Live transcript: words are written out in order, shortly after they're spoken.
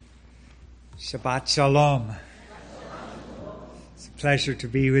Shabbat Shalom. It's a pleasure to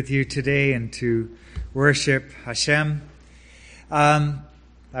be with you today and to worship Hashem. I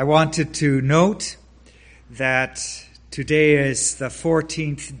wanted to note that today is the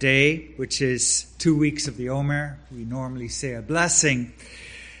 14th day, which is 2 weeks of the Omer. We normally say a blessing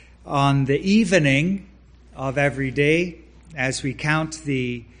on the evening of every day as we count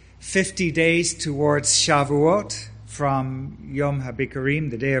the 50 days towards Shavuot, from Yom HaBikurim,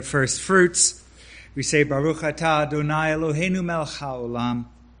 the day of first fruits. We say, Baruch atah Adonai Eloheinu melech haolam,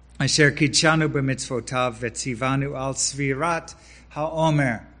 asher kidshanu b'mitzvotav v'tzivanu al svirat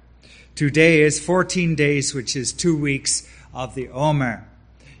ha'omer. Today is 14 days, which is 2 weeks of the Omer.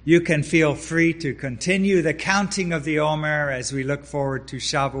 You can feel free to continue the counting of the Omer as we look forward to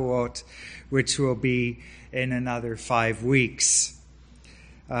Shavuot, which will be in another 5 weeks.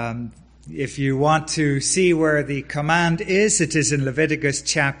 If you want to see where the command is, it is in Leviticus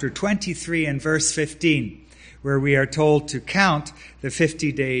chapter 23 and verse 15, where we are told to count the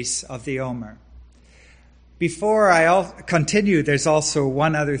 50 days of the Omer. Before I continue, there's also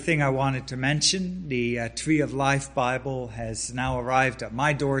one other thing I wanted to mention. The Tree of Life Bible has now arrived at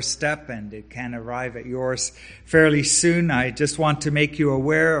my doorstep, and it can arrive at yours fairly soon. I just want to make you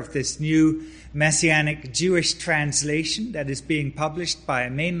aware of this new Messianic Jewish translation that is being published by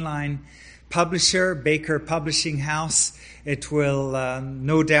a mainline publisher, Baker Publishing House. It will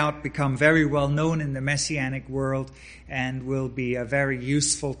no doubt become very well known in the Messianic world and will be a very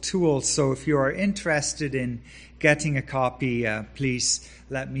useful tool. So if you are interested in getting a copy, please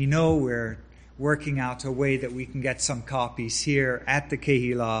let me know. We're working out a way that we can get some copies here at the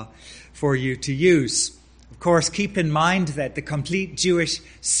Kehillah for you to use. Of course, keep in mind that the Complete Jewish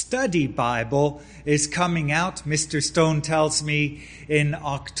Study Bible is coming out, Mr. Stone tells me, in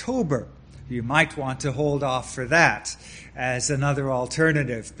October. You might want to hold off for that as another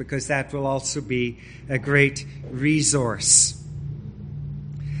alternative, because that will also be a great resource.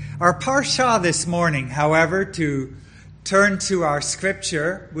 Our parsha this morning, however, to turn to our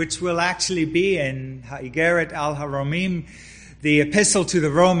scripture, which will actually be in Ha'igeret al-Haromim, the Epistle to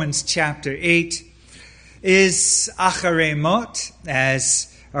the Romans, chapter 8, is Acharei Mot,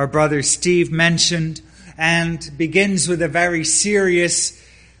 as our brother Steve mentioned, and begins with a very serious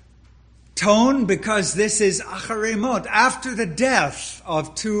tone, because this is Acharei Mot, after the death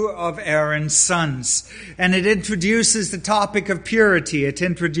of two of Aaron's sons. And it introduces the topic of purity. It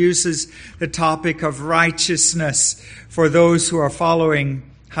introduces the topic of righteousness for those who are following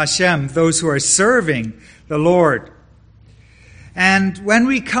Hashem, those who are serving the Lord. And when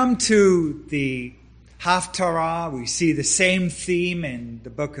we come to the Haftarah, we see the same theme in the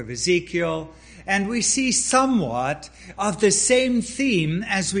book of Ezekiel, and we see somewhat of the same theme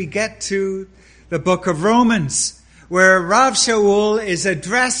as we get to the book of Romans, where Rav Shaul is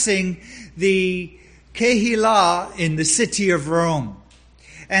addressing the Kehillah in the city of Rome.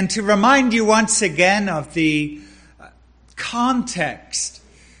 And to remind you once again of the context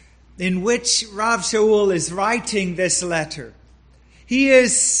in which Rav Shaul is writing this letter. He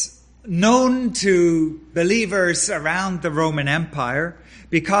is known to believers around the Roman Empire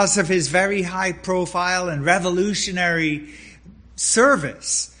because of his very high profile and revolutionary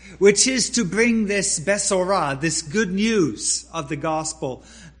service, which is to bring this Besorah, this good news of the gospel,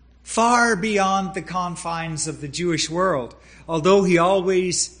 far beyond the confines of the Jewish world, although he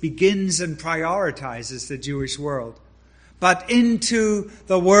always begins and prioritizes the Jewish world, but into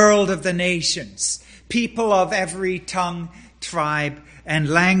the world of the nations, people of every tongue, tribe, and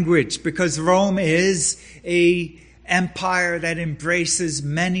language, because Rome is an empire that embraces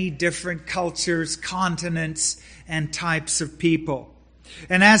many different cultures, continents, and types of people.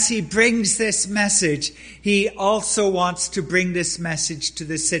 And as he brings this message, he also wants to bring this message to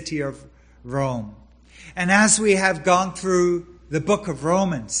the city of Rome. And as we have gone through the book of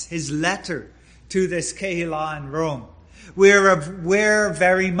Romans, his letter to this Kehillah in Rome, we're aware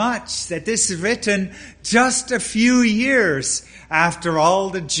very much that this is written just a few years after all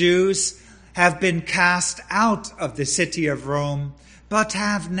the Jews have been cast out of the city of Rome, but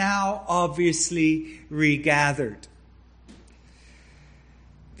have now obviously regathered.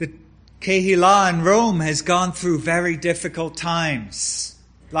 The Kehillah in Rome has gone through very difficult times.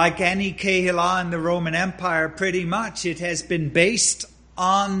 Like any Kehillah in the Roman Empire, pretty much it has been based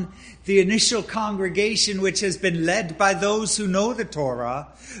on the initial congregation, which has been led by those who know the Torah,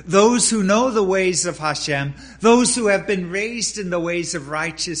 those who know the ways of Hashem, those who have been raised in the ways of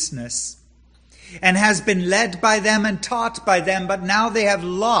righteousness, and has been led by them and taught by them, but now they have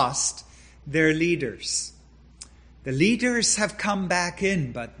lost their leaders. The leaders have come back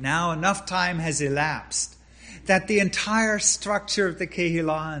in, but now enough time has elapsed that the entire structure of the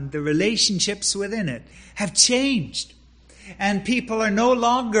Kehillah and the relationships within it have changed. And people are no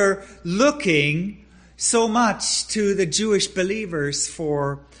longer looking so much to the Jewish believers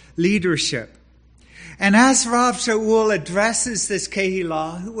for leadership. And as Rav Shaul addresses this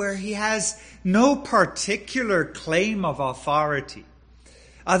Kehillah, where he has no particular claim of authority,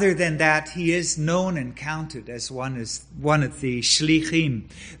 other than that he is known and counted as one of the shlichim,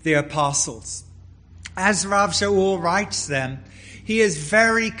 the apostles. As Rav Shaul writes them, he is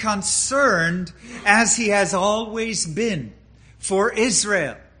very concerned, as he has always been, for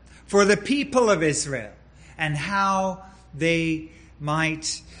Israel, for the people of Israel, and how they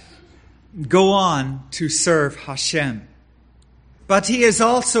might go on to serve Hashem. But he is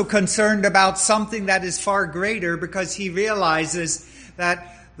also concerned about something that is far greater, because he realizes that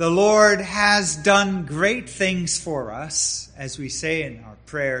the Lord has done great things for us, as we say in our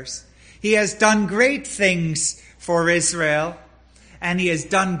prayers. He has done great things for Israel, and he has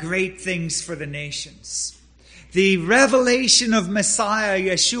done great things for the nations. The revelation of Messiah,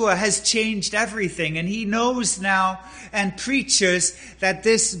 Yeshua, has changed everything, and he knows now and preaches that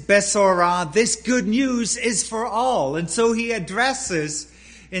this Besorah, this good news, is for all. And so he addresses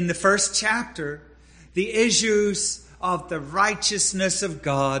in the first chapter the issues of the righteousness of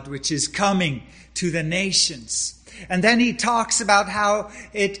God, which is coming to the nations. And then he talks about how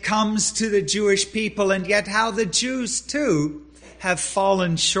it comes to the Jewish people, and yet how the Jews too have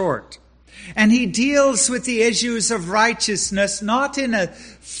fallen short. And he deals with the issues of righteousness not in a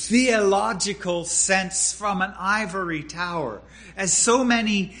theological sense from an ivory tower, as so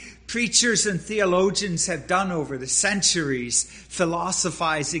many preachers and theologians have done over the centuries,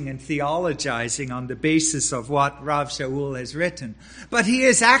 philosophizing and theologizing on the basis of what Rav Shaul has written. But he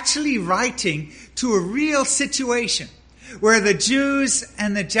is actually writing to a real situation where the Jews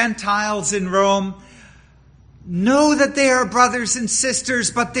and the Gentiles in Rome know that they are brothers and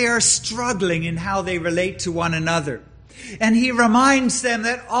sisters, but they are struggling in how they relate to one another. And he reminds them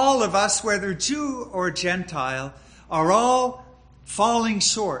that all of us, whether Jew or Gentile, are all falling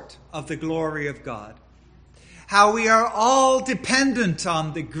short of the glory of God. How we are all dependent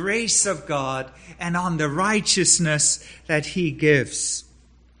on the grace of God and on the righteousness that he gives.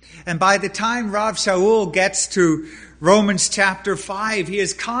 And by the time Rav Shaul gets to Romans chapter 5, he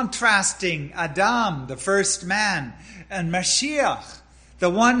is contrasting Adam, the first man, and Mashiach,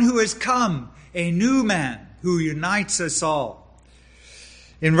 the one who has come, a new man who unites us all.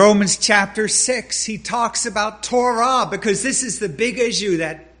 In Romans chapter 6, he talks about Torah, because this is the big issue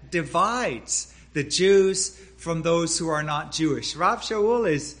that divides the Jews from those who are not Jewish. Rav Shaul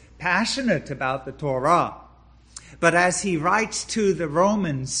is passionate about the Torah. But as he writes to the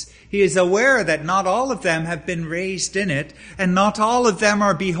Romans, he is aware that not all of them have been raised in it, and not all of them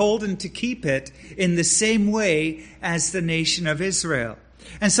are beholden to keep it in the same way as the nation of Israel.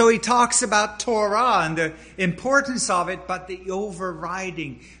 And so he talks about Torah and the importance of it, but the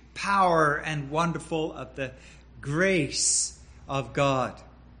overriding power and wonderful of the grace of God.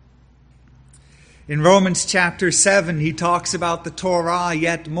 In Romans chapter 7, he talks about the Torah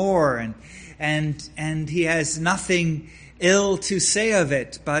yet more, and he has nothing ill to say of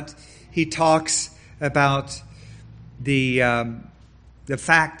it, but he talks about the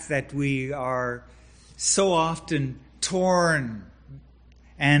fact that we are so often torn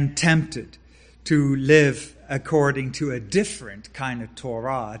and tempted to live according to a different kind of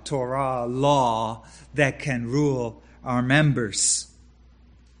Torah, a Torah law that can rule our members.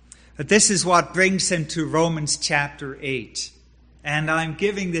 But this is what brings him to Romans chapter 8. And I'm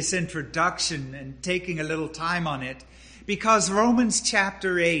giving this introduction and taking a little time on it because Romans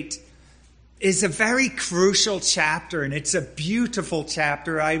chapter 8 is a very crucial chapter, and it's a beautiful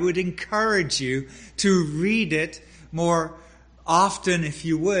chapter. I would encourage you to read it more often if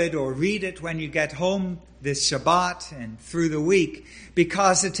you would, or read it when you get home this Shabbat and through the week,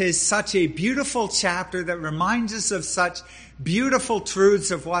 because it is such a beautiful chapter that reminds us of such beautiful truths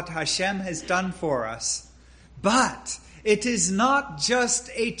of what Hashem has done for us. But it is not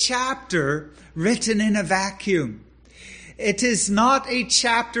just a chapter written in a vacuum. It is not a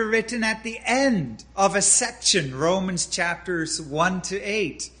chapter written at the end of a section, Romans chapters 1 to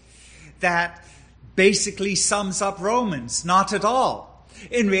 8, that basically sums up Romans. Not at all.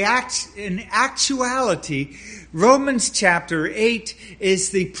 In actuality, Romans chapter 8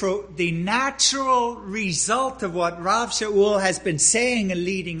 is the natural result of what Rav Shaul has been saying and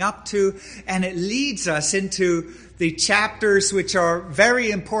leading up to, and it leads us into the chapters which are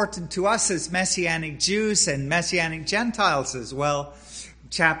very important to us as Messianic Jews and Messianic Gentiles as well.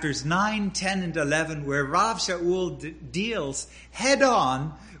 Chapters 9, 10, and 11, where Rav Shaul deals head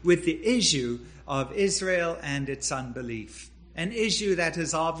on with the issue of Israel and its unbelief. An issue that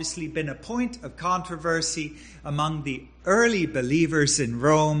has obviously been a point of controversy among the early believers in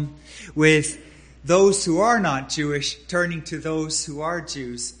Rome, with those who are not Jewish turning to those who are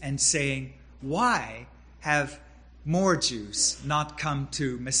Jews and saying, why have more Jews not come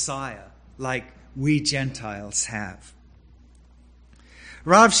to Messiah like we Gentiles have?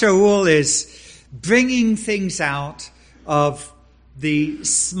 Rav Shaul is bringing things out of the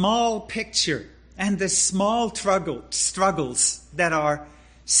small picture and the small struggles that are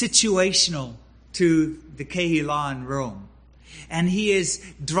situational to the Kehillah in Rome. And he is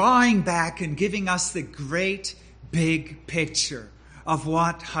drawing back and giving us the great big picture of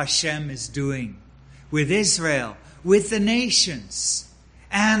what Hashem is doing with Israel, with the nations,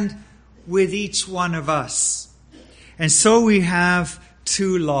 and with each one of us. And so we have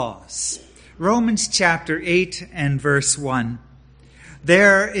two laws. Romans chapter 8 and verse 1.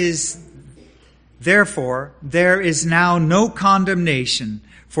 Therefore, there is now no condemnation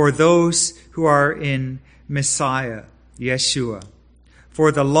for those who are in Messiah, Yeshua.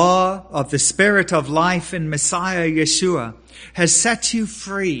 For the law of the Spirit of life in Messiah, Yeshua, has set you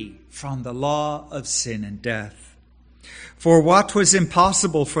free from the law of sin and death. For what was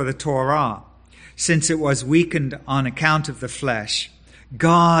impossible for the Torah, since it was weakened on account of the flesh,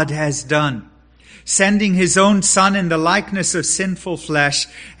 God has done, sending his own Son in the likeness of sinful flesh,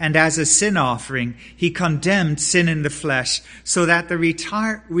 and as a sin offering, he condemned sin in the flesh, so that the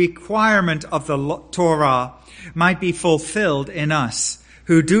requirement of the Torah might be fulfilled in us,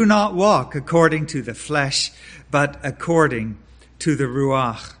 who do not walk according to the flesh, but according to the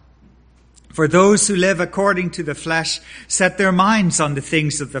Ruach. For those who live according to the flesh set their minds on the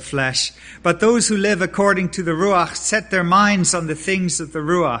things of the flesh, but those who live according to the Ruach set their minds on the things of the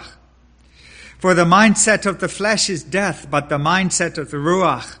Ruach. For the mindset of the flesh is death, but the mindset of the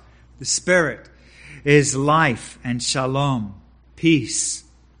Ruach, the Spirit, is life and shalom, peace.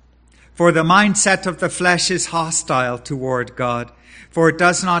 For the mindset of the flesh is hostile toward God, for it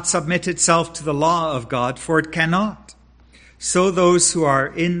does not submit itself to the law of God, for it cannot. So those who are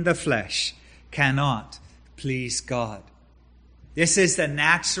in the flesh cannot please God. This is the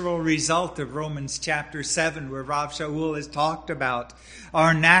natural result of Romans chapter 7, where Rav Shaul has talked about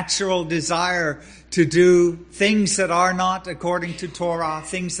our natural desire to do things that are not according to Torah,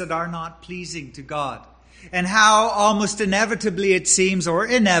 things that are not pleasing to God. And how almost inevitably it seems, or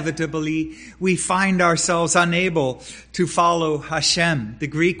inevitably, we find ourselves unable to follow Hashem. The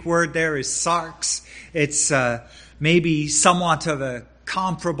Greek word there is sarx. It's maybe somewhat of a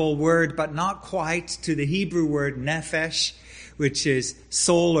comparable word, but not quite, to the Hebrew word nefesh, which is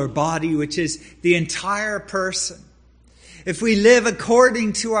soul or body, which is the entire person. If we live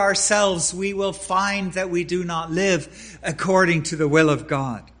according to ourselves, we will find that we do not live according to the will of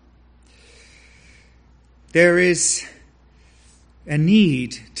God. There is a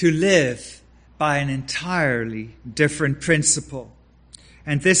need to live by an entirely different principle.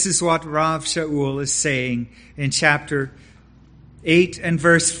 And this is what Rav Shaul is saying in chapter 8 and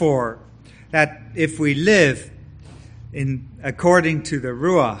verse 4, that if we live according to the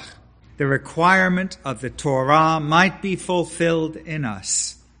Ruach, the requirement of the Torah might be fulfilled in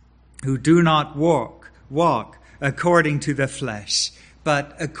us, who do not walk according to the flesh,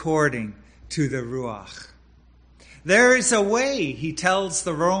 but according to the Ruach. There is a way, he tells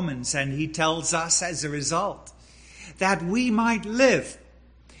the Romans, and he tells us as a result, that we might live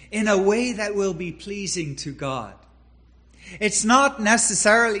in a way that will be pleasing to God. It's not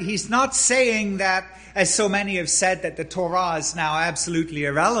necessarily, he's not saying that, as so many have said, that the Torah is now absolutely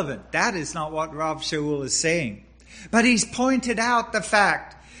irrelevant. That is not what Rav Shaul is saying. But he's pointed out the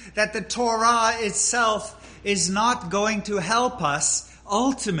fact that the Torah itself is not going to help us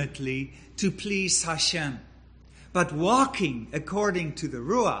ultimately to please Hashem. But walking according to the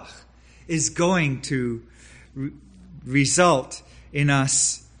Ruach is going to result in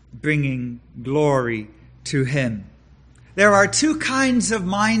us bringing glory to Him. There are two kinds of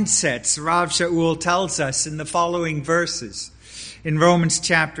mindsets, Rav Shaul tells us in the following verses. In Romans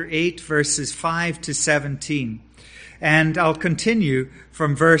chapter 8, verses 5 to 17. And I'll continue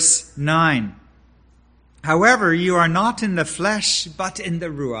from verse 9. However, you are not in the flesh, but in the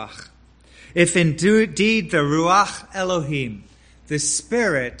Ruach. If indeed the Ruach Elohim, the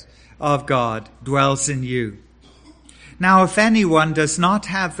Spirit of God, dwells in you. Now, if anyone does not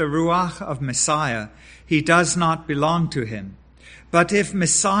have the Ruach of Messiah, he does not belong to him. But if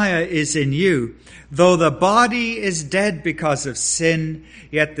Messiah is in you, though the body is dead because of sin,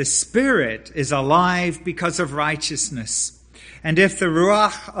 yet the Spirit is alive because of righteousness. And if the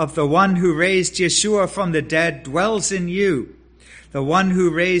Ruach of the one who raised Yeshua from the dead dwells in you, The one who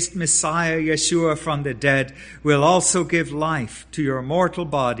raised Messiah Yeshua from the dead will also give life to your mortal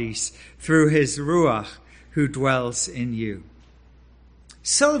bodies through his Ruach who dwells in you.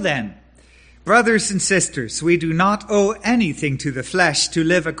 So then, brothers and sisters, we do not owe anything to the flesh to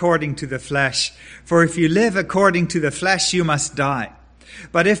live according to the flesh. For if you live according to the flesh, you must die.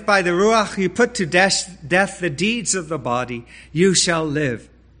 But if by the Ruach you put to death the deeds of the body, you shall live.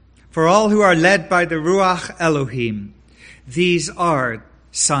 For all who are led by the Ruach Elohim, these are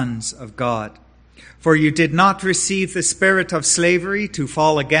sons of God. For you did not receive the spirit of slavery to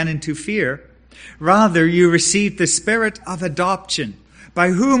fall again into fear. Rather, you received the spirit of adoption, by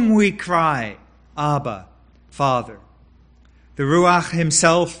whom we cry, Abba, Father. The Ruach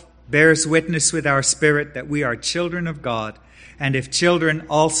himself bears witness with our spirit that we are children of God, and if children,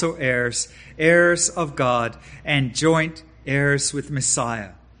 also heirs, heirs of God, and joint heirs with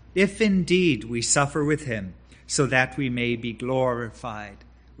Messiah, if indeed we suffer with him, so that we may be glorified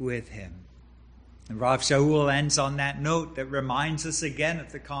with him. And Rav Shaul ends on that note that reminds us again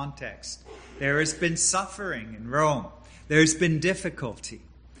of the context. There has been suffering in Rome. There's been difficulty.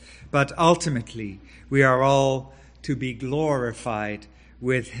 But ultimately, we are all to be glorified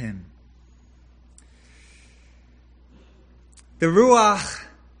with him. The Ruach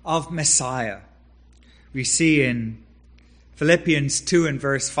of Messiah. We see in Philippians 2 and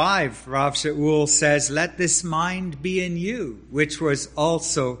verse 5, Rav Shaul says, let this mind be in you, which was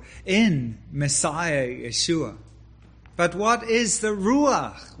also in Messiah Yeshua. But what is the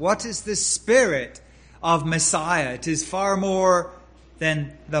Ruach? What is the spirit of Messiah? It is far more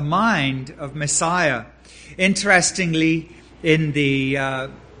than the mind of Messiah. Interestingly, in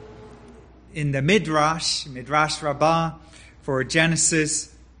the Midrash Rabbah for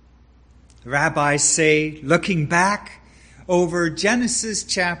Genesis, the rabbis say, looking back over Genesis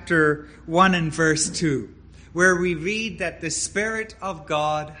chapter 1 and verse 2, where we read that the Spirit of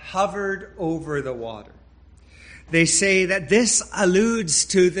God hovered over the water. They say that this alludes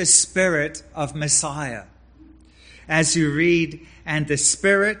to the Spirit of Messiah. As you read, and the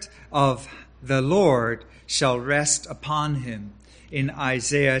Spirit of the Lord shall rest upon him, in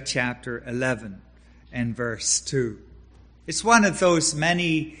Isaiah chapter 11 and verse 2. It's one of those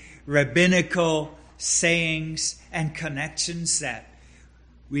many rabbinical sayings and connections that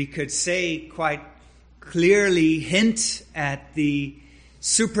we could say quite clearly hint at the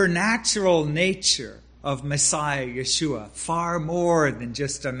supernatural nature of Messiah Yeshua, far more than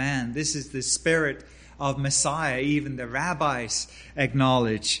just a man. This is the Spirit of Messiah, even the rabbis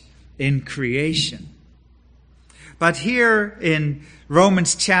acknowledge in creation. But here in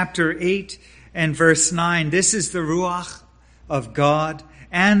Romans chapter 8 and verse 9, this is the Ruach of God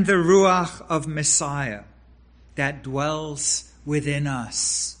and the Ruach of Messiah that dwells within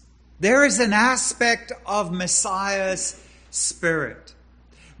us. There is an aspect of Messiah's Spirit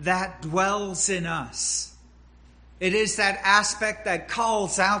that dwells in us. It is that aspect that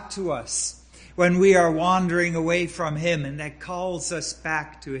calls out to us when we are wandering away from him, and that calls us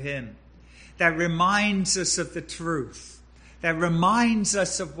back to him, that reminds us of the truth, that reminds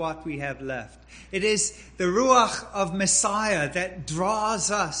us of what we have left. It is the Ruach of Messiah that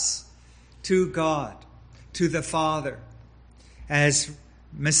draws us to God, to the Father. As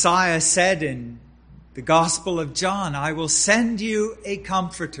Messiah said in the Gospel of John, I will send you a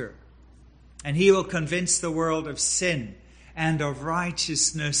comforter, and he will convince the world of sin and of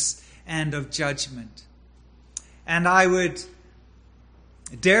righteousness and of judgment. And I would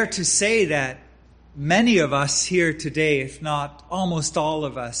dare to say that many of us here today, if not almost all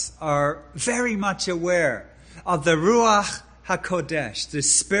of us, are very much aware of the Ruach HaKodesh, the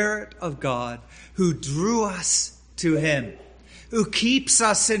Spirit of God, who drew us to him, who keeps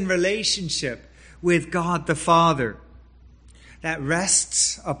us in relationship with God the Father, that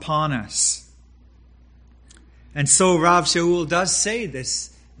rests upon us. And so Rav Shaul does say this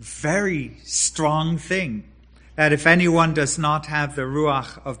very strong thing, that if anyone does not have the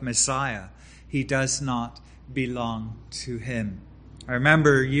Ruach of Messiah, he does not belong to him. I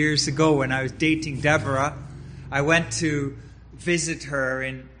remember years ago when I was dating Deborah, I went to visit her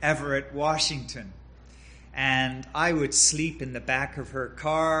in Everett, Washington. And I would sleep in the back of her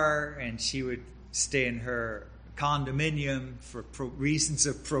car, and she would stay in her condominium for reasons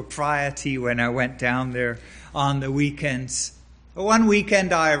of propriety when I went down there on the weekends. But one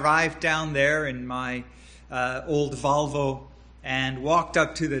weekend I arrived down there in my old Volvo and walked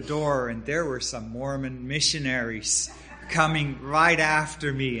up to the door, and there were some Mormon missionaries coming right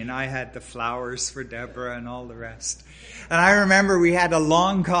after me, and I had the flowers for Deborah and all the rest. And I remember we had a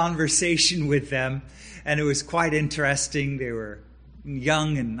long conversation with them, and it was quite interesting. They were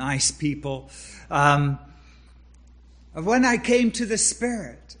young and nice people. when I came to the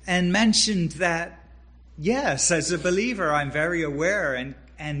Spirit and mentioned that, yes, as a believer, I'm very aware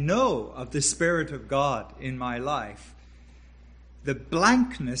and know of the Spirit of God in my life, the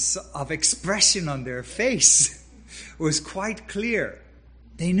blankness of expression on their face was quite clear.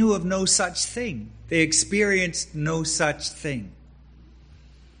 They knew of no such thing. They experienced no such thing.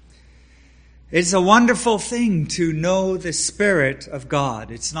 It's a wonderful thing to know the Spirit of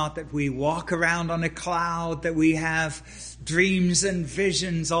God. It's not that we walk around on a cloud, that we have dreams and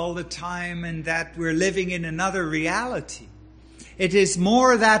visions all the time, and that we're living in another reality. It is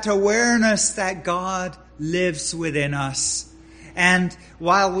more that awareness that God lives within us. And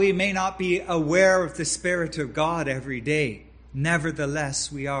while we may not be aware of the Spirit of God every day,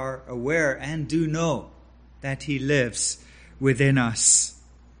 nevertheless we are aware and do know that He lives within us.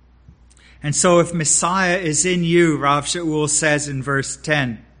 And so if Messiah is in you, Rav Shaul says in verse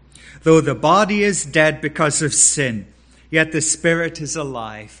 10, though the body is dead because of sin, yet the Spirit is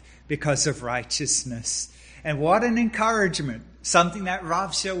alive because of righteousness. And what an encouragement. Something that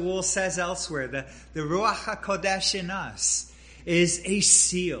Rav Shaul says elsewhere, the Ruach HaKodesh in us is a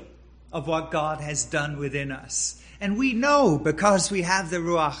seal of what God has done within us. And we know, because we have the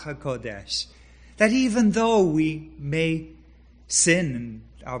Ruach HaKodesh, that even though we may sin and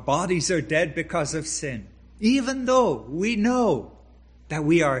our bodies are dead because of sin, even though we know that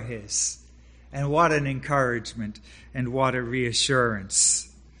we are His. And what an encouragement and what a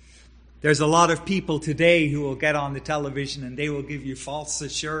reassurance. There's a lot of people today who will get on the television and they will give you false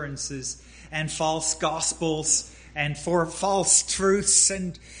assurances and false gospels and for false truths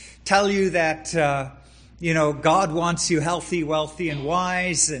and tell you that, God wants you healthy, wealthy, and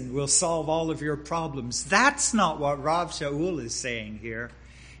wise and will solve all of your problems. That's not what Rav Shaul is saying here.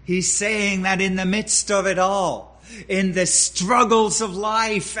 He's saying that in the midst of it all, in the struggles of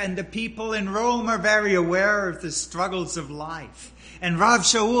life, and the people in Rome are very aware of the struggles of life. And Rav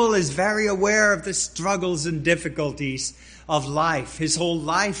Shaul is very aware of the struggles and difficulties of life. His whole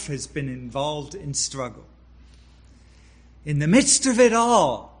life has been involved in struggle. In the midst of it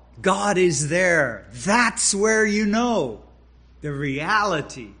all, God is there. That's where you know the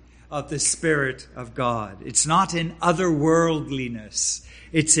reality of the Spirit of God. It's not in otherworldliness.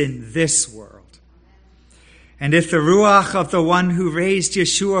 It's in this world. And if the Ruach of the one who raised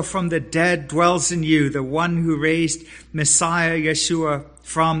Yeshua from the dead dwells in you, the one who raised Messiah Yeshua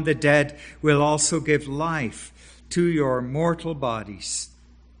from the dead will also give life to your mortal bodies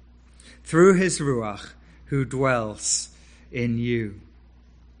through His Ruach who dwells in you.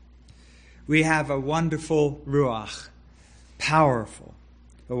 We have a wonderful Ruach, powerful,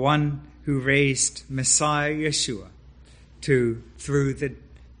 the one who raised Messiah Yeshua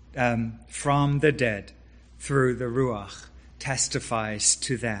from the dead through the Ruach testifies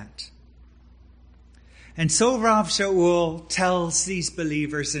to that. And so Rav Shaul tells these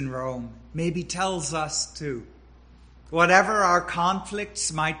believers in Rome, maybe tells us too, whatever our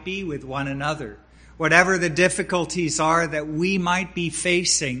conflicts might be with one another, whatever the difficulties are that we might be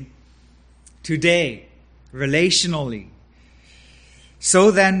facing today, relationally. So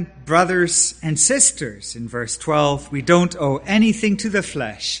then, brothers and sisters, in verse 12, we don't owe anything to the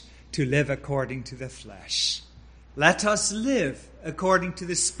flesh to live according to the flesh. Let us live according to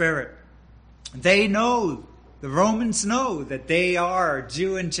the Spirit. They know, the Romans know, that they are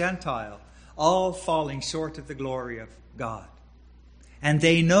Jew and Gentile, all falling short of the glory of God. And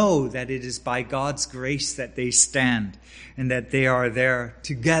they know that it is by God's grace that they stand and that they are there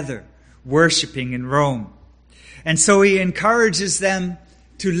together, worshiping in Rome. And so he encourages them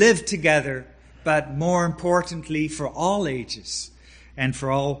to live together, but more importantly, for all ages and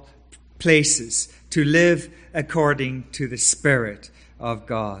for all places, to live according to the Spirit of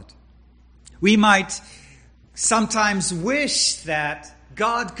God. We might sometimes wish that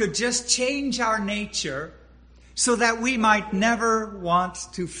God could just change our nature so that we might never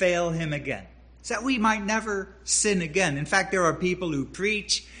want to fail Him again, so that we might never sin again. In fact, there are people who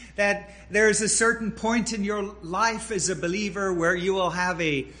preach that there's a certain point in your life as a believer where you will have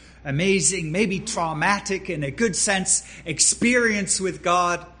a amazing, maybe traumatic, in a good sense, experience with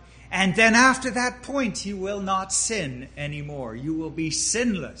God. And then after that point, you will not sin anymore. You will be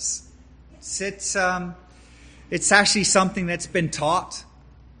sinless. It's actually something that's been taught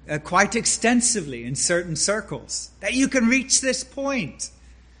quite extensively in certain circles, that you can reach this point.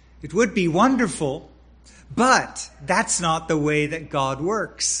 It would be wonderful, but that's not the way that God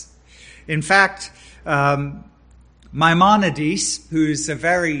works. In fact, Maimonides, who's a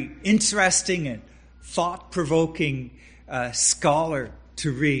very interesting and thought-provoking scholar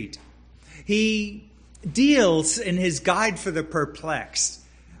to read, he deals in his Guide for the Perplexed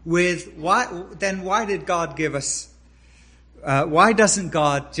with why did God give us why doesn't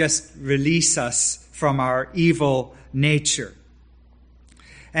God just release us from our evil nature?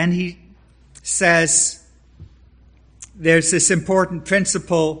 And he says there's this important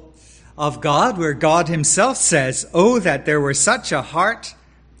principle of God where God himself says, "Oh, that there were such a heart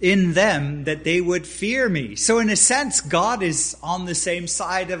in them that they would fear me." So in a sense, God is on the same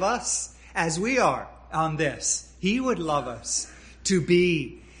side of us as we are on this. He would love us to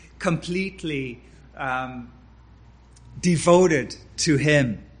be completely devoted to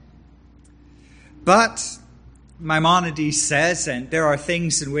him. But Maimonides says, and there are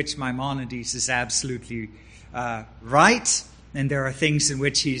things in which Maimonides is absolutely right, and there are things in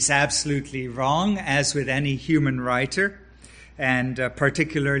which he's absolutely wrong, as with any human writer. And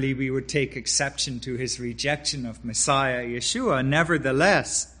particularly we would take exception to his rejection of Messiah Yeshua.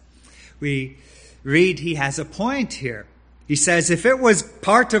 Nevertheless, we read he has a point here. He says, if it was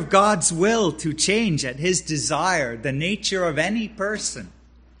part of God's will to change at his desire the nature of any person,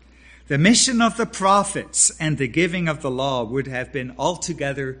 the mission of the prophets and the giving of the law would have been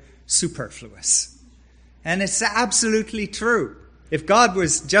altogether superfluous. And it's absolutely true. If God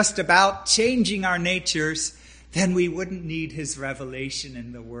was just about changing our natures, then we wouldn't need his revelation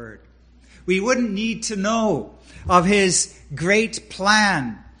in the Word. We wouldn't need to know of his great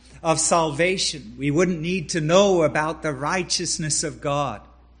plan of salvation. We wouldn't need to know about the righteousness of God.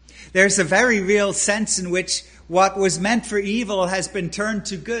 There's a very real sense in which what was meant for evil has been turned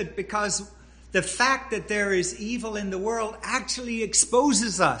to good, because the fact that there is evil in the world actually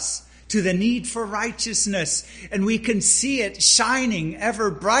exposes us to the need for righteousness, and we can see it shining ever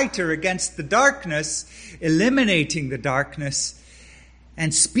brighter against the darkness, eliminating the darkness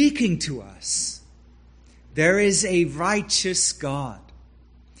and speaking to us. There is a righteous God.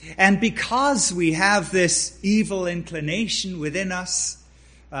 And because we have this evil inclination within us,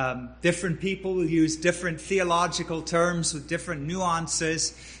 different people will use different theological terms with different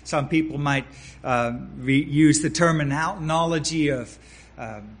nuances. Some people might use the terminology of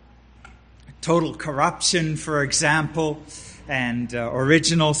total corruption, for example, and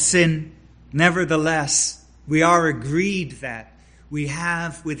original sin. Nevertheless, we are agreed that we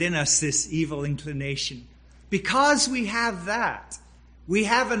have within us this evil inclination. Because we have that, we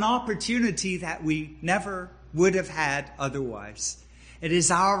have an opportunity that we never would have had otherwise. It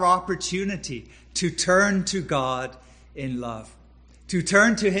is our opportunity to turn to God in love, to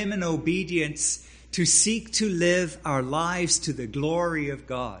turn to him in obedience, to seek to live our lives to the glory of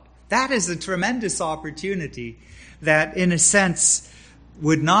God. That is a tremendous opportunity that, in a sense,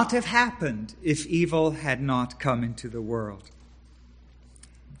 would not have happened if evil had not come into the world.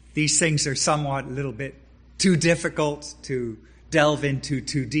 These things are somewhat a little bit too difficult to delve into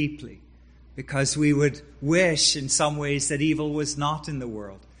too deeply, because we would wish in some ways that evil was not in the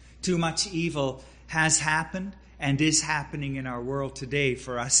world. Too much evil has happened and is happening in our world today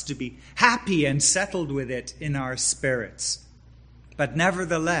for us to be happy and settled with it in our spirits. But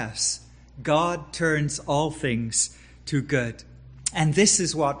nevertheless, God turns all things to good. And this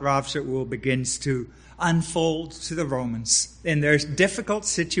is what Rav Shaul begins to unfold to the Romans in their difficult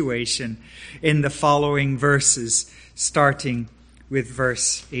situation in the following verses, starting with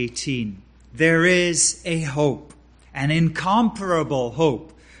verse 18. There is a hope, an incomparable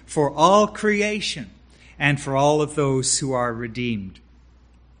hope for all creation and for all of those who are redeemed.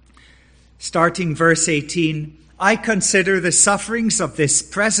 Starting verse 18, I consider the sufferings of this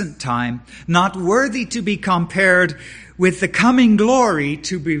present time not worthy to be compared with the coming glory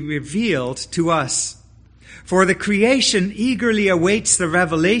to be revealed to us. For the creation eagerly awaits the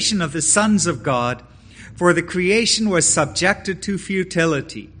revelation of the sons of God. For the creation was subjected to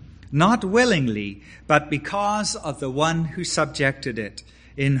futility, not willingly, but because of the one who subjected it,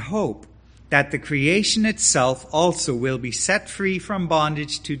 in hope that the creation itself also will be set free from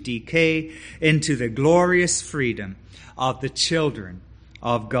bondage to decay into the glorious freedom of the children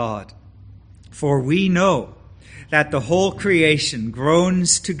of God. For we know that the whole creation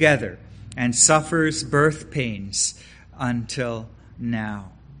groans together and suffers birth pains until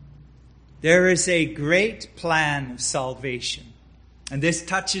now. There is a great plan of salvation. And this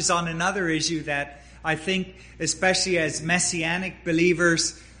touches on another issue that I think, especially as Messianic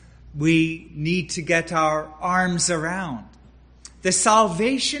believers, we need to get our arms around. The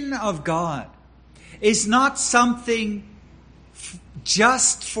salvation of God is not something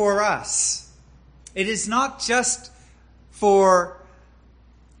just for us. It is not just for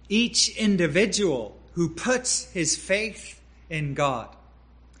each individual who puts his faith in God.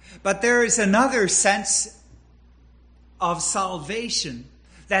 But there is another sense of salvation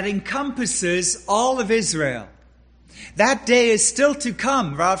that encompasses all of Israel. That day is still to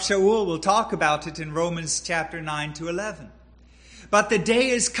come. Rav Shaul will talk about it in Romans chapter 9 to 11. But the day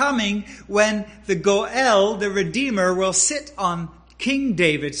is coming when the Goel, the Redeemer, will sit on King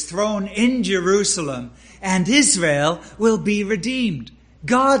David's throne in Jerusalem, and Israel will be redeemed.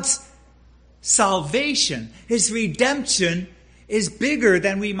 God's salvation, his redemption, is bigger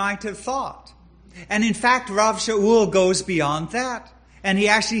than we might have thought. And in fact, Rav Shaul goes beyond that. And he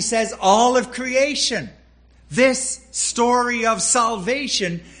actually says all of creation, this story of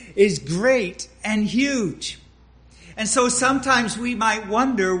salvation is great and huge. And so sometimes we might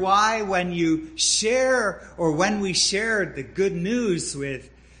wonder why when you share, or when we shared the good news with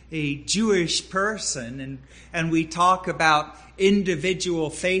a Jewish person, and we talk about individual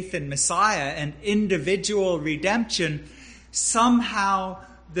faith in Messiah and individual redemption, somehow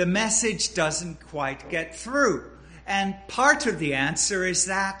the message doesn't quite get through. And part of the answer is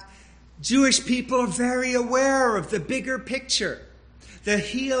that Jewish people are very aware of the bigger picture, the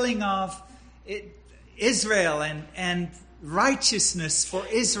healing of Israel and righteousness for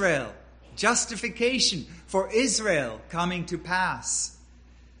Israel, justification for Israel coming to pass,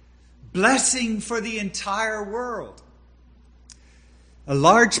 blessing for the entire world. A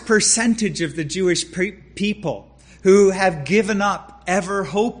large percentage of the Jewish people who have given up ever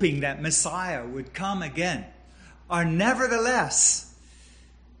hoping that Messiah would come again are nevertheless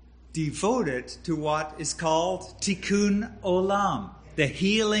devoted to what is called Tikkun Olam, the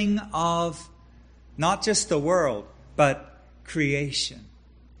healing of not just the world, but creation.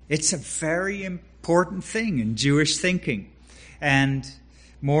 It's a very important thing in Jewish thinking, and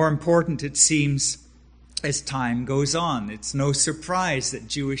more important, it seems, as time goes on. It's no surprise that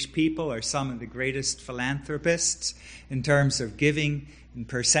Jewish people are some of the greatest philanthropists in terms of giving and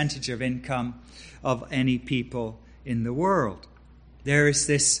percentage of income of any people in the world. There is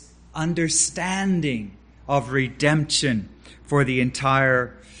this understanding of redemption for the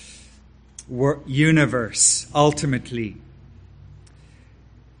entire universe, ultimately.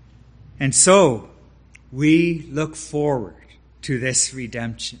 And so, we look forward to this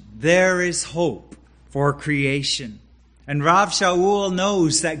redemption. There is hope for creation. And Rav Shaul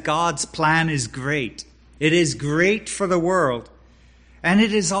knows that God's plan is great. It is great for the world. And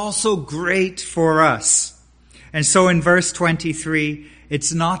it is also great for us. And so in verse 23,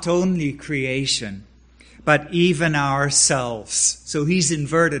 it's not only creation, but even ourselves. So he's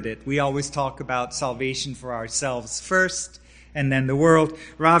inverted it. We always talk about salvation for ourselves first, and then the world.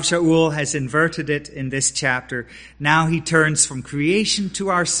 Rav Shaul has inverted it in this chapter. Now he turns from creation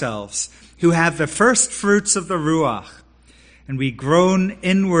to ourselves, who have the first fruits of the Ruach, and we groan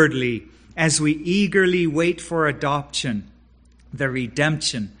inwardly as we eagerly wait for adoption, the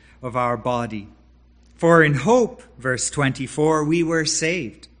redemption of our body. For in hope, verse 24, we were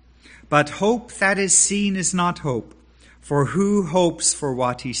saved. But hope that is seen is not hope, for who hopes for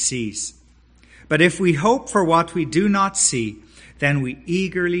what he sees? But if we hope for what we do not see, then we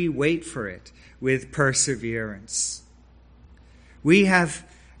eagerly wait for it with perseverance. We have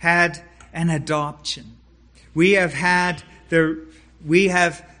had an adoption. We have had the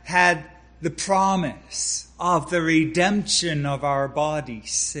promise of the redemption of our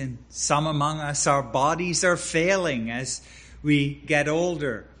bodies. And some among us, our bodies are failing as we get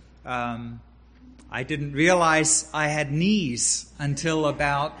older. I didn't realize I had knees until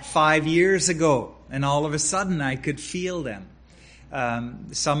about 5 years ago, and all of a sudden I could feel them.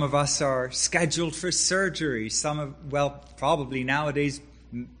 Some of us are scheduled for surgery. Probably nowadays,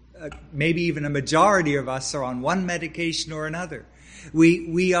 maybe even a majority of us are on one medication or another.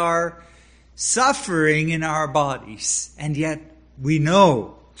 We are suffering in our bodies, and yet we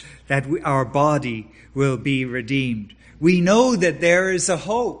know that our body will be redeemed. We know that there is a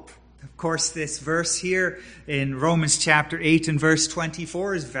hope. Of course, this verse here in Romans chapter 8 and verse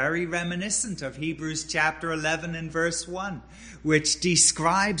 24 is very reminiscent of Hebrews chapter 11 and verse 1, which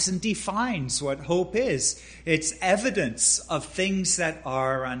describes and defines what hope is. It's evidence of things that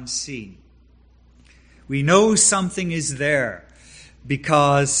are unseen. We know something is there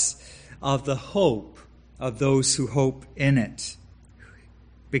because of the hope of those who hope in it.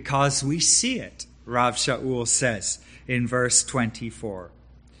 Because we see it, Rav Shaul says in verse 24.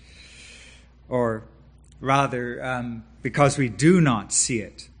 Or rather, because we do not see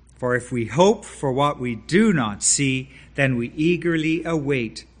it. For if we hope for what we do not see, then we eagerly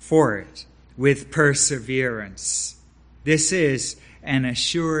await for it with perseverance. This is an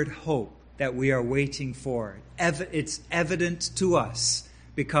assured hope that we are waiting for. It's evident to us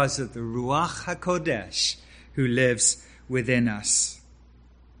because of the Ruach HaKodesh who lives within us.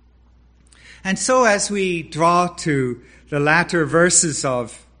 And so as we draw to the latter verses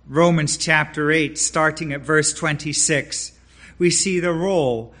of Romans chapter 8, starting at verse 26, we see the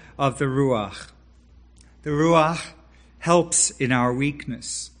role of the Ruach. The Ruach helps in our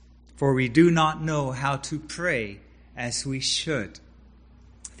weakness, for we do not know how to pray as we should.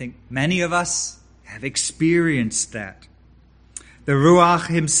 I think many of us have experienced that. The Ruach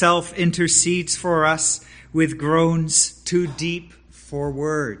himself intercedes for us with groans too deep for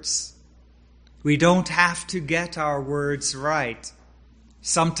words. We don't have to get our words right.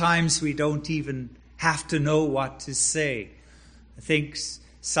 Sometimes we don't even have to know what to say. I think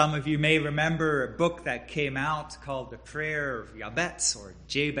some of you may remember a book that came out called The Prayer of Jabez, or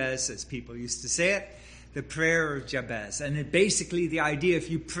Jabez as people used to say it, The Prayer of Jabez. And it basically the idea,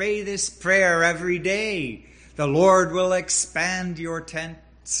 if you pray this prayer every day, the Lord will expand your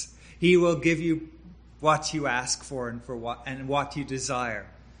tents. He will give you what you ask for and what you desire.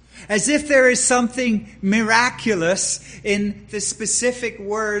 As if there is something miraculous in the specific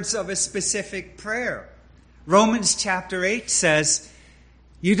words of a specific prayer. Romans chapter 8 says,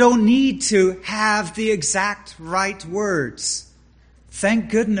 you don't need to have the exact right words. Thank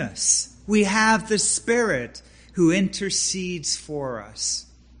goodness we have the Spirit who intercedes for us,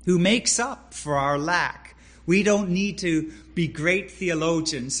 who makes up for our lack. We don't need to be great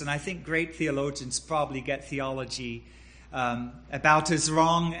theologians, and I think great theologians probably get theology about as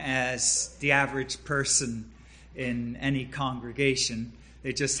wrong as the average person in any congregation.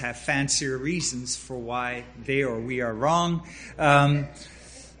 They just have fancier reasons for why they or we are wrong.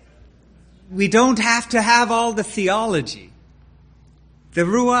 We don't have to have all the theology. The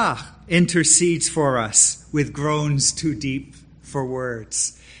Ruach intercedes for us with groans too deep for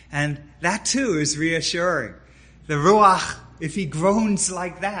words. And that too is reassuring. The Ruach, if he groans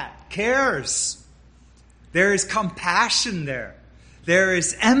like that, cares. There is compassion there. There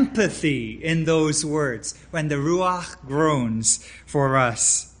is empathy in those words when the Ruach groans for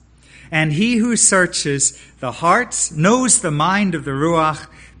us. And he who searches the hearts knows the mind of the Ruach,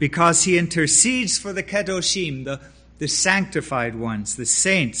 because he intercedes for the Kedoshim, the sanctified ones, the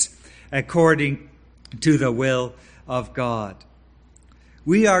saints, according to the will of God.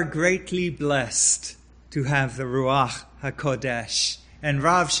 We are greatly blessed to have the Ruach HaKodesh, and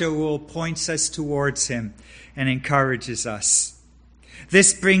Rav Shaul points us towards him and encourages us.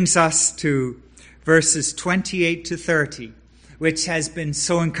 This brings us to verses 28 to 30, which has been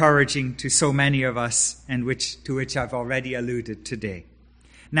so encouraging to so many of us, and to which I've already alluded today.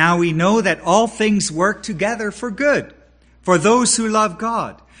 Now we know that all things work together for good, for those who love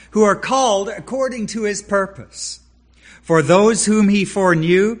God, who are called according to his purpose. For those whom he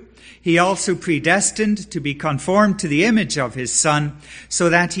foreknew, he also predestined to be conformed to the image of his Son, so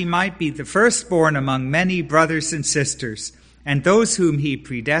that he might be the firstborn among many brothers and sisters. And those whom he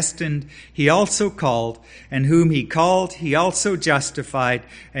predestined, he also called, and whom he called, he also justified,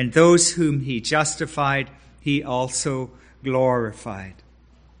 and those whom he justified, he also glorified.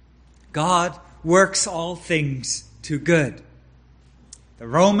 God works all things to good. The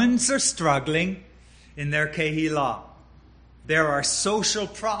Romans are struggling in their Kehillah. There are social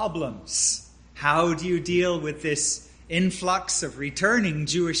problems. How do you deal with this influx of returning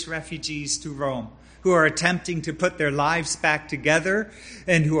Jewish refugees to Rome, who are attempting to put their lives back together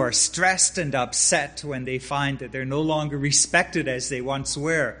and who are stressed and upset when they find that they're no longer respected as they once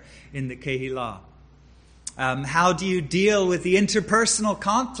were in the Kehillah? How do you deal with the interpersonal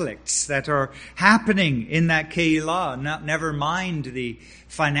conflicts that are happening in that Kehillah? Never mind the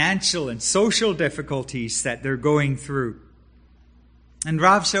financial and social difficulties that they're going through. And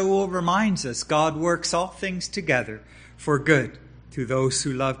Rav Shaul reminds us, God works all things together for good to those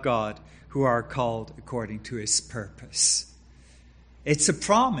who love God, who are called according to his purpose. It's a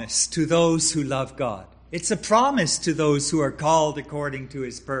promise to those who love God. It's a promise to those who are called according to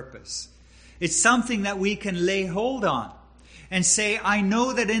his purpose. It's something that we can lay hold on and say, I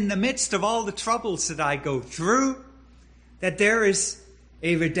know that in the midst of all the troubles that I go through, that there is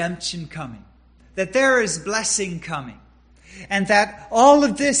a redemption coming, that there is blessing coming, and that all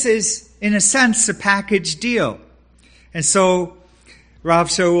of this is, in a sense, a package deal. And so Rav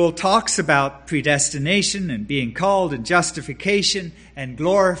Shaul talks about predestination and being called and justification and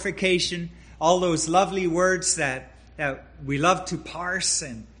glorification, all those lovely words that we love to parse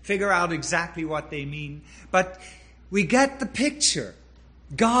and figure out exactly what they mean. But we get the picture.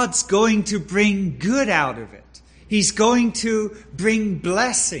 God's going to bring good out of it. He's going to bring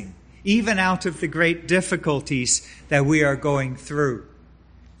blessing, even out of the great difficulties that we are going through.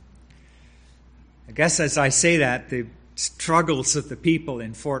 I guess as I say that, the struggles of the people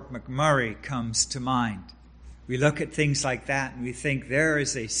in Fort McMurray comes to mind. We look at things like that and we think there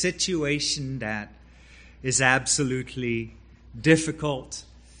is a situation that is absolutely difficult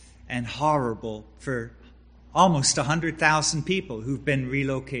and horrible for almost 100,000 people who've been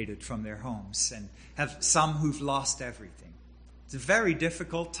relocated from their homes and have some who've lost everything. It's a very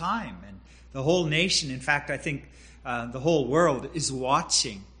difficult time, and the whole nation, in fact, I think the whole world is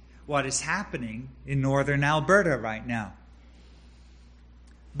watching what is happening in northern Alberta right now.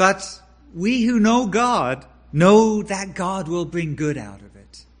 But we who know God know that God will bring good out of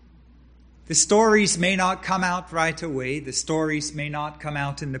it. The stories may not come out right away. The stories may not come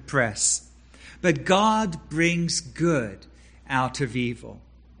out in the press. But God brings good out of evil.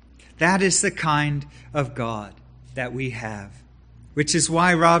 That is the kind of God that we have. Which is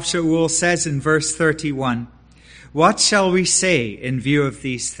why Rav Shaul says in verse 31, "What shall we say in view of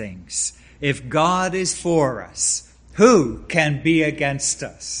these things? If God is for us, who can be against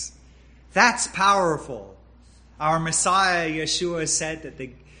us?" That's powerful. Our Messiah, Yeshua, said that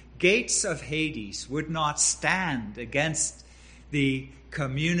the gates of Hades would not stand against the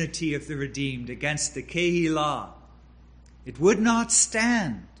community of the redeemed, against the Kehillah. It would not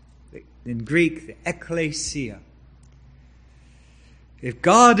stand. In Greek, the ekklesia. If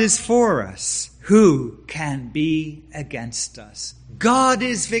God is for us, who can be against us? God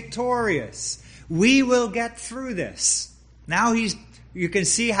is victorious. We will get through this. Now you can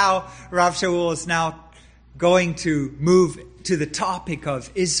see how Rav Shaul is now going to move to the topic of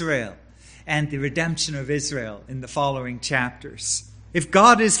Israel and the redemption of Israel in the following chapters. If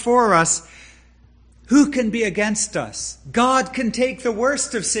God is for us, who can be against us? God can take the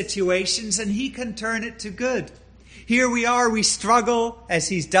worst of situations and He can turn it to good. Here we are, we struggle, as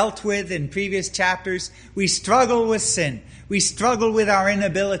He's dealt with in previous chapters, we struggle with sin. We struggle with our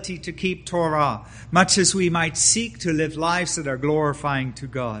inability to keep Torah, much as we might seek to live lives that are glorifying to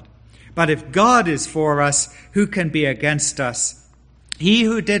God. But if God is for us, who can be against us? He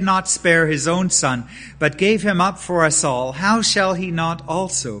who did not spare His own Son, but gave Him up for us all, how shall He not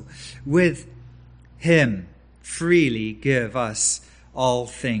also with Him freely give us all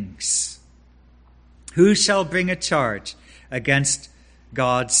things? Who shall bring a charge against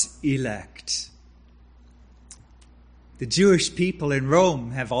God's elect? The Jewish people in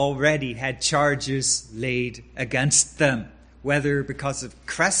Rome have already had charges laid against them, whether because of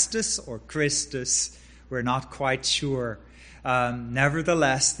Chrestus or Christus, we're not quite sure.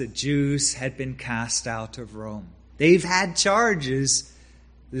 Nevertheless, the Jews had been cast out of Rome. They've had charges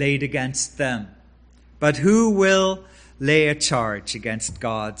laid against them. But who will lay a charge against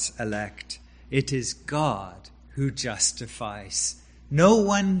God's elect? It is God who justifies. No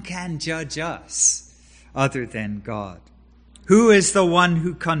one can judge us other than God. Who is the one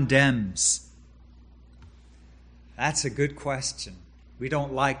who condemns? That's a good question. We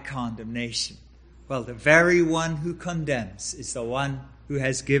don't like condemnation. Well, the very one who condemns is the one who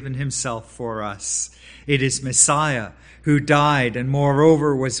has given Himself for us. It is Messiah who died and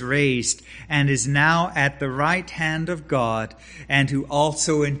moreover was raised and is now at the right hand of God and who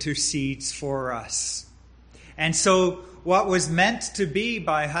also intercedes for us. And so what was meant to be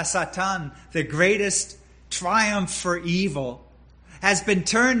by Hasatan, the greatest triumph for evil, has been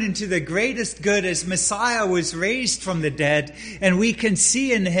turned into the greatest good as Messiah was raised from the dead, and we can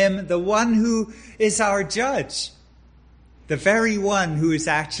see in Him the one who is our judge. The very one who is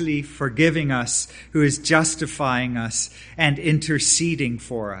actually forgiving us, who is justifying us and interceding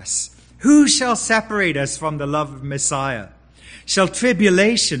for us. Who shall separate us from the love of Messiah? Shall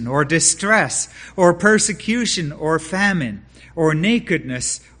tribulation or distress or persecution or famine or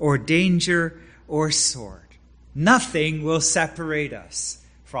nakedness or danger or sword? Nothing will separate us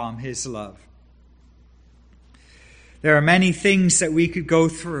from His love. There are many things that we could go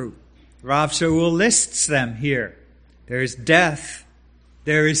through. Rav Shaul lists them here. There is death.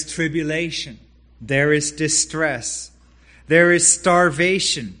 There is tribulation. There is distress. There is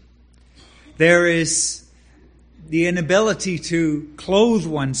starvation. There is the inability to clothe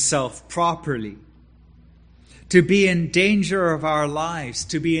oneself properly. To be in danger of our lives.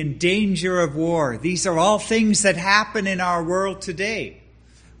 To be in danger of war. These are all things that happen in our world today,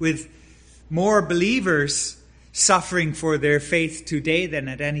 with more believers suffering for their faith today than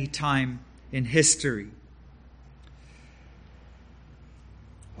at any time in history.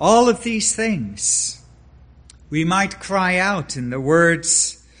 All of these things, we might cry out in the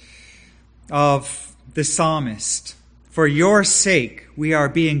words of the psalmist, "For your sake we are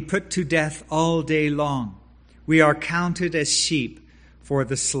being put to death all day long. We are counted as sheep for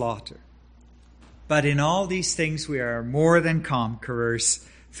the slaughter." But in all these things we are more than conquerors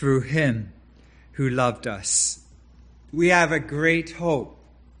through Him who loved us. We have a great hope.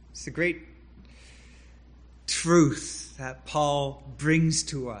 It's a great truth that Paul brings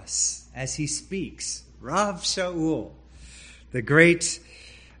to us as he speaks. Rav Shaul, the great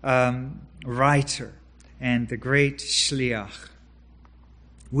writer. and the great Shliach.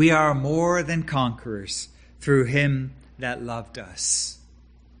 We are more than conquerors through him that loved us.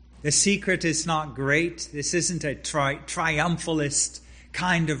 The secret is not great. This isn't a triumphalist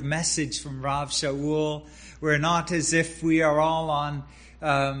kind of message from Rav Shaul. We're not as if we are all on,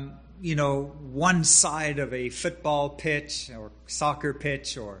 one side of a football pitch or soccer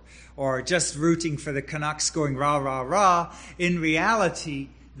pitch or just rooting for the Canucks going rah, rah, rah. In reality,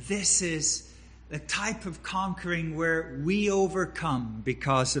 this is the type of conquering where we overcome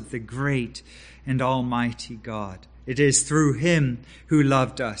because of the great and almighty God. It is through him who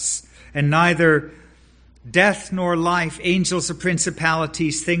loved us. And neither death nor life, angels or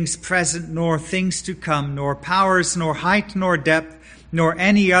principalities, things present nor things to come, nor powers, nor height, nor depth, nor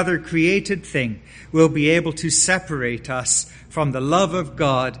any other created thing will be able to separate us from the love of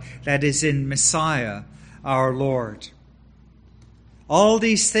God that is in Messiah, our Lord. All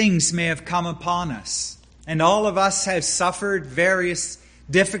these things may have come upon us, and all of us have suffered various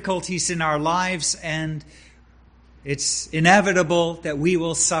difficulties in our lives, and it's inevitable that we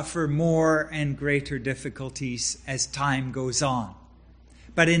will suffer more and greater difficulties as time goes on.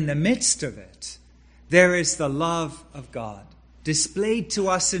 But in the midst of it, there is the love of God displayed to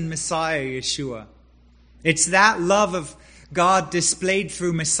us in Messiah Yeshua. It's that love of God displayed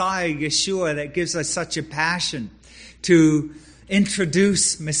through Messiah Yeshua that gives us such a passion to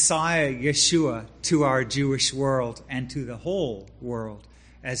introduce Messiah Yeshua to our Jewish world and to the whole world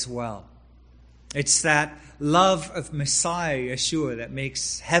as well. It's that love of Messiah Yeshua that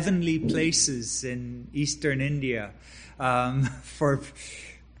makes heavenly places in Eastern India for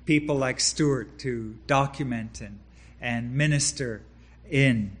people like Stuart to document and minister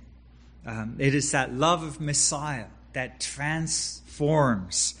in. It is that love of Messiah that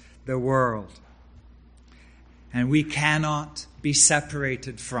transforms the world. And we cannot be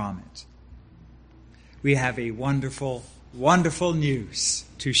separated from it. We have a wonderful, wonderful news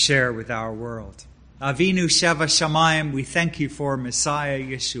to share with our world. Avinu Sheva Shamayim, we thank you for Messiah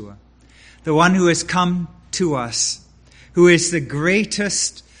Yeshua, the one who has come to us, who is the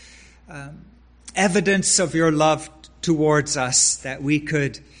greatest evidence of your love towards us that we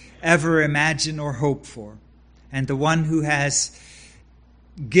could ever imagine or hope for, and the one who has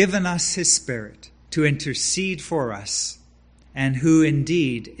given us his Spirit to intercede for us, and who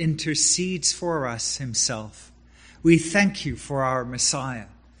indeed intercedes for us himself. We thank you for our Messiah.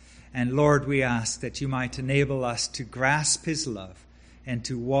 And Lord, we ask that you might enable us to grasp his love and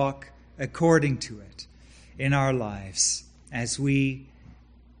to walk according to it in our lives as we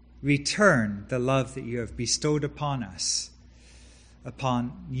return the love that you have bestowed upon us,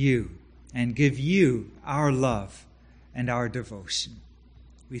 upon you, and give you our love and our devotion.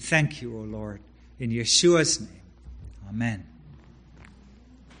 We thank you, O Lord, in Yeshua's name. Amen.